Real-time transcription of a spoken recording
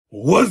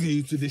What's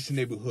good, YouTube? This your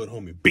neighborhood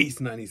homie, Beast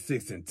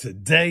 96, and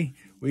today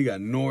we got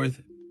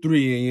North,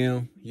 3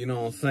 a.m. You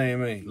know what I'm saying,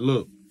 man?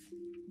 Look,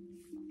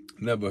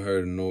 never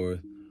heard of North,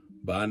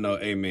 but I know,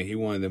 hey, man, he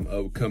one of them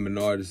upcoming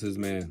artists,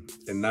 man,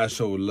 and I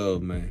show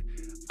love, man.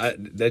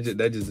 That's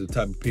just the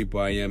type of people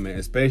I am, man,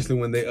 especially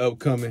when they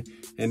upcoming,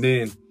 and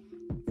then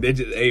they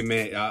just, hey,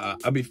 man,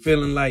 I be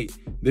feeling like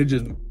they're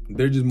just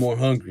more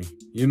hungry.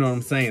 You know what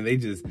I'm saying? They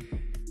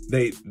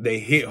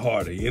hit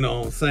harder, you know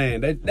what I'm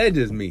saying? That's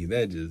just me,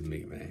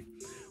 man.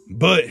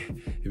 But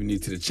if you're new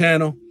to the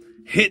channel,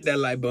 hit that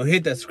like button,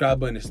 hit that subscribe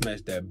button, and smash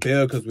that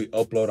bell, because we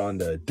upload on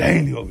the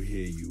daily over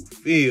here, you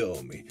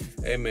feel me?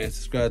 Hey, man,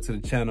 subscribe to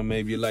the channel, man,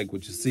 if you like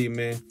what you see,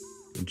 man.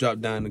 And drop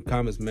down in the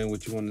comments, man,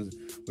 what you want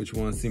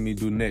to see me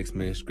do next,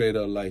 man. Straight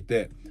up like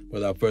that.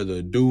 Without further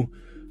ado,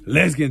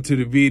 let's get into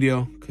the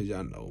video, because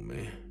y'all know,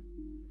 man,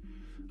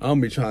 I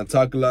don't be trying to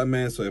talk a lot,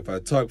 man, so if I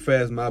talk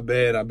fast, my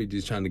bad. I be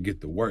just trying to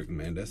get to work,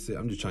 man. That's it.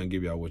 I'm just trying to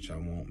give y'all what y'all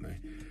want, man.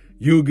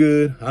 You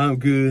good, I'm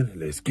good,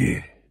 let's get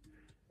it.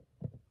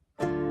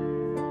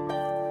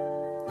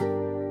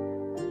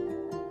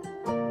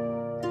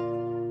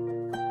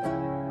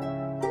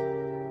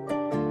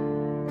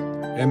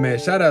 Hey, man,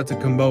 shout out to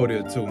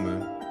Cambodia, too,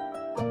 man.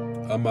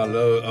 All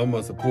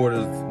my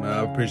supporters, man, I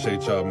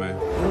appreciate y'all, man.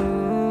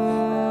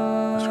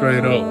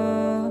 Straight up.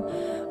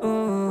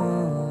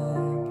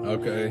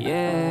 Okay.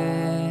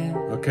 Yeah.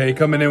 Okay,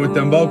 coming in with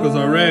them vocals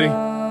already.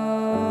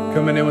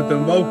 Coming in with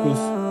them vocals.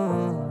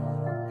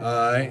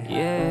 Alright.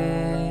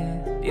 Yeah.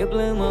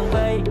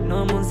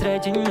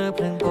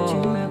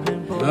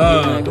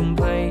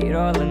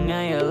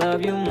 I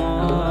love you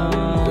more.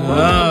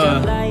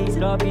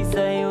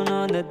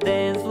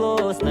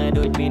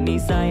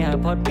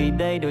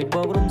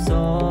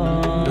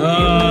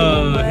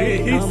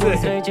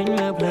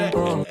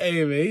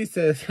 Hey, man, he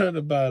said something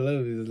about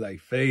love is like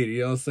faded,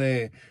 you know what I'm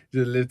saying?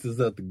 Just lift us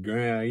up the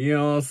ground, you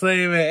know what I'm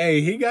saying, man?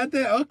 Hey, he got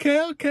that? Okay,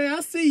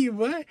 I see you,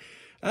 boy.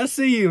 I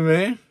see you,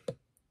 man.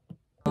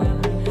 I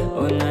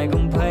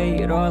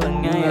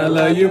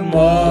love you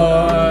more.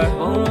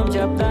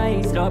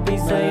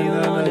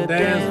 On the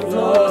dance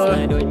floor.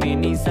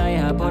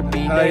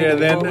 Higher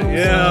than the,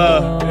 yeah.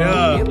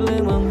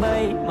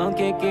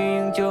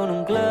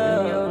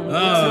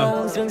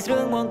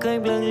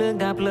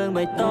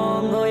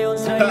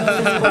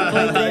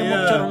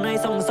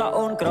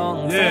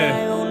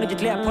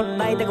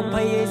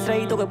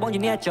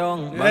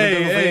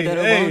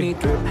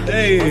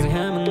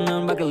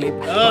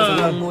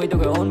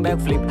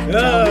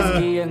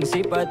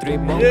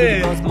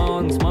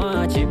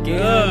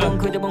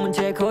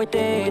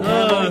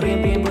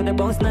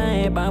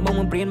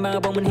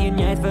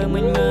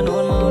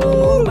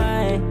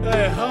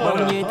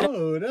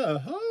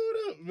 Hold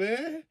up,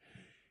 man.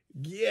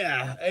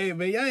 Yeah, hey,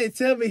 man, y'all didn't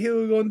tell me he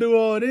was gonna do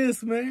all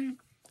this, man.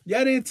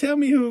 Y'all didn't tell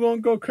me he was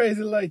gonna go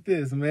crazy like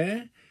this,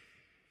 man.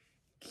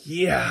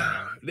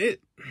 Yeah,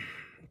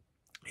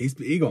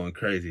 he going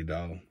crazy,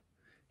 dog.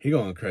 He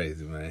going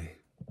crazy, man.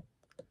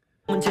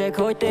 Yeah.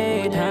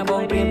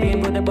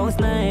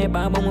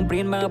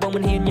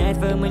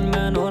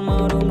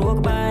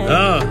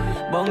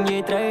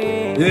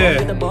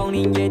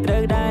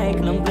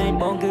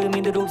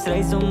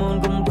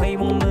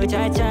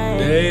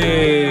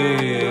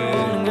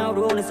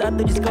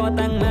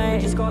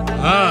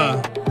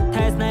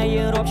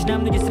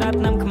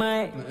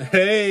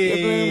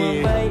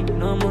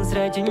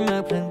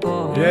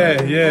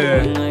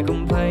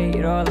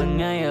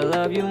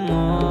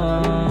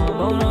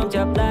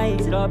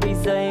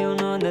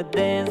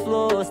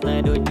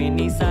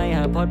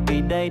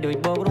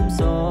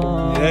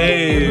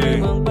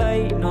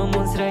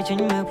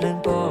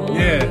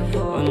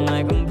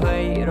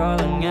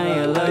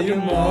 I love you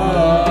more.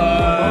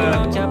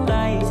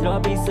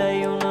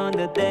 On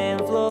the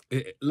dance floor.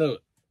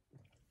 Look.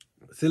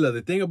 See, look,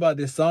 the thing about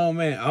this song,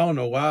 man, I don't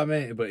know why,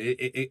 man, but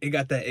it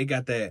got that, you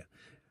know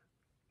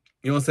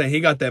what I'm saying? He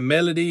got that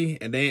melody,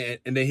 and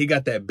then he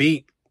got that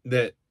beat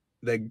that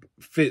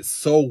fits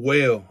so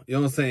well. You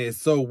know what I'm saying? It's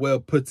so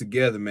well put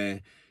together,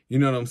 man. You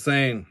know what I'm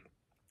saying?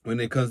 When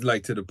it comes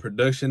like to the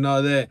production and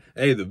all that.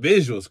 Hey, the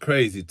visual's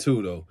crazy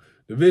too, though.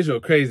 The visual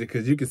crazy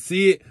because you can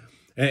see it,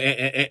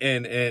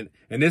 and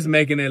it's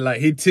making it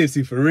like he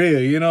tipsy for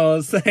real. You know what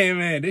I'm saying,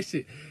 man? This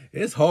shit,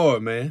 it's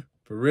hard, man.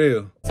 For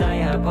real. Hey.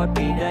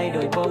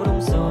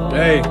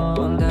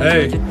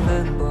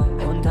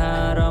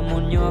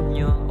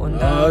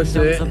 Oh,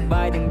 shit.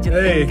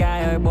 Hey.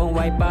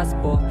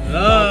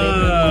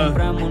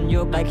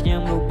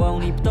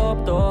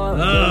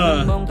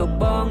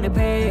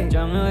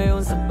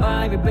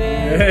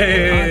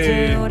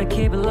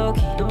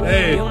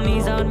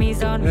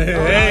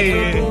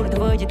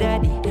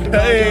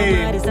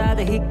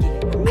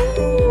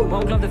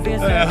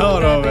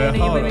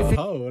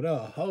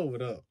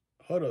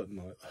 Hold on,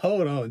 man.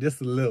 Hold on,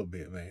 just a little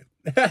bit, man.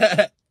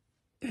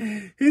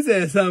 He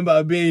said something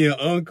about being your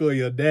uncle or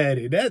your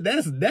daddy.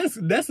 That's a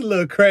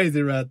little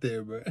crazy right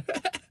there, bro.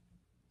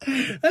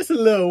 That's a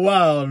little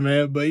wild,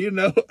 man. But you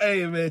know,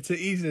 hey, man, to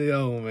each their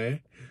own, man.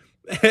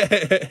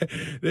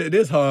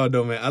 This hard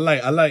though, man. I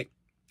like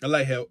I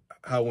like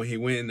how when he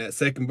went in that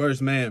second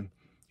verse, man,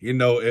 you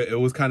know, it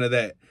was kind of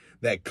that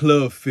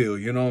club feel,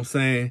 you know what I'm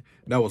saying?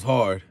 That was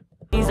hard.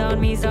 Hey.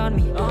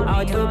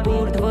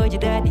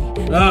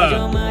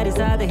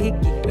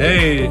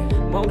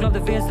 Won't love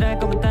the fence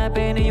like I'm a type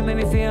and you make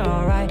me feel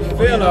alright.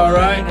 Feel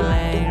alright.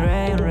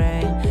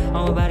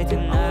 On my body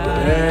tonight.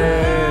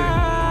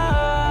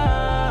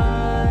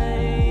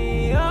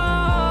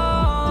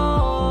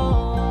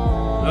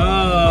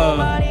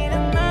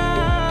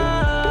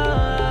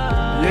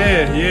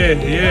 Yeah.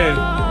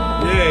 Yeah.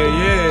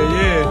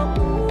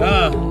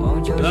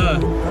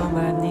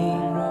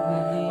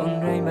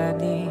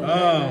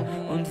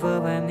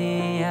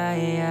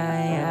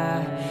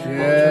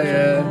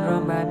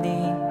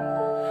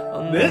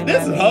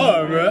 This is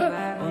hard, bro.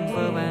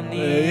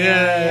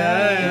 Yeah.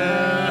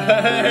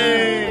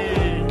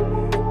 Hey.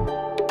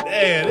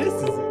 Damn, this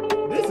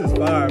is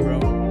fire, bro.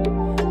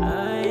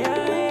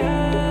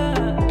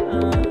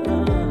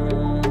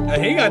 Hey,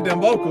 he got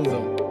them vocals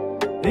though.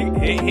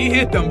 He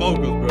hit them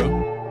vocals, bro.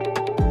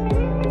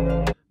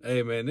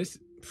 Hey man,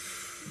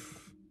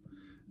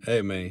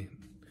 hey man,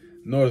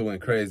 North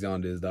went crazy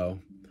on this, though.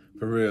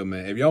 For real,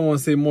 man. If y'all want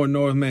to see more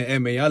North, man, hey,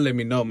 man, y'all let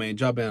me know, man.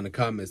 Drop it in the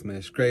comments,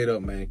 man. Straight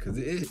up, man. Because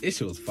it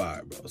shit was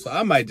fire, bro. So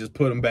I might just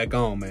put him back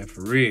on, man.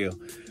 For real.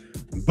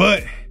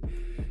 But,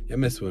 y'all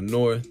mess with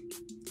North.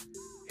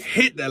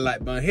 Hit that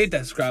like button. Hit that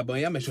subscribe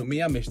button. Y'all make sure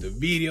y'all miss the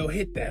video.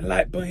 Hit that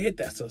like button. Hit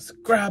that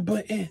subscribe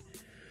button.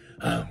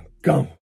 I'm gone.